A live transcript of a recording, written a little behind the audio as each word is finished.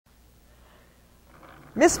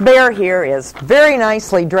Miss Bear here is very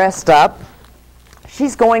nicely dressed up.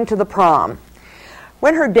 She's going to the prom.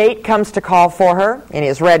 When her date comes to call for her in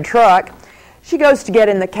his red truck, she goes to get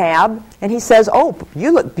in the cab, and he says, "Oh,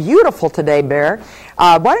 you look beautiful today, Bear.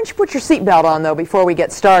 Why don't you put your seatbelt on, though, before we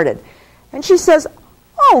get started?" And she says,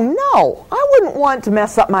 "Oh, no, I wouldn't want to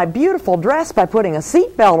mess up my beautiful dress by putting a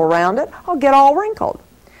seatbelt around it. I'll get all wrinkled."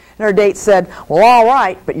 And her date said, "Well, all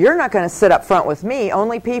right, but you're not going to sit up front with me.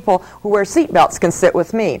 Only people who wear seatbelts can sit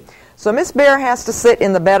with me." So Miss Bear has to sit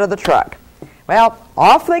in the bed of the truck. Well,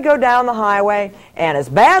 off they go down the highway, and as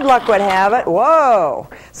bad luck would have it, whoa,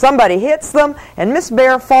 somebody hits them, and Miss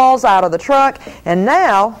Bear falls out of the truck, and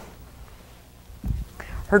now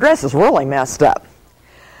her dress is really messed up.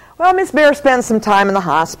 Well, Miss Bear spends some time in the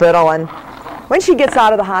hospital, and when she gets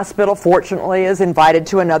out of the hospital, fortunately, is invited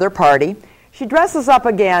to another party. She dresses up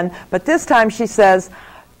again, but this time she says,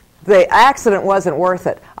 "The accident wasn't worth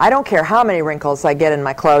it. I don't care how many wrinkles I get in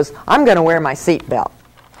my clothes. I'm going to wear my seatbelt."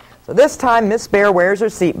 So this time, Miss Bear wears her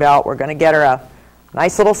seatbelt. We're going to get her a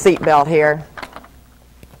nice little seatbelt here.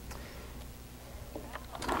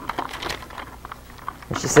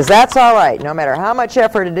 And she says, "That's all right. No matter how much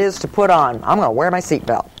effort it is to put on, I'm going to wear my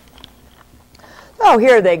seatbelt." So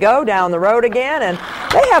here they go down the road again, and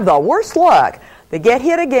they have the worst luck. They get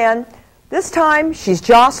hit again. This time, she's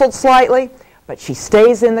jostled slightly, but she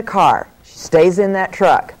stays in the car. She stays in that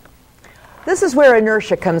truck. This is where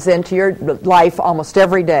inertia comes into your life almost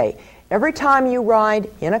every day. Every time you ride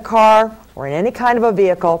in a car or in any kind of a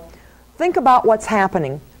vehicle, think about what's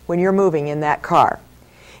happening when you're moving in that car.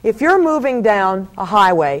 If you're moving down a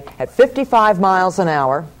highway at 55 miles an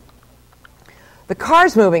hour, the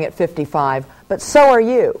car's moving at 55, but so are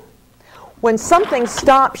you. When something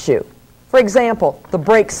stops you, for example, the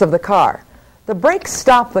brakes of the car, the brakes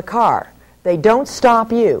stop the car. They don't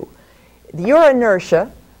stop you. Your inertia,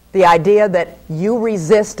 the idea that you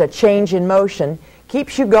resist a change in motion,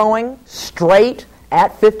 keeps you going straight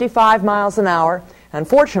at 55 miles an hour.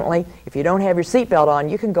 Unfortunately, if you don't have your seatbelt on,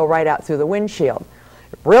 you can go right out through the windshield.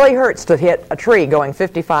 It really hurts to hit a tree going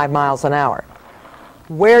 55 miles an hour.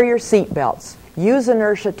 Wear your seatbelts. Use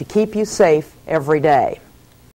inertia to keep you safe every day.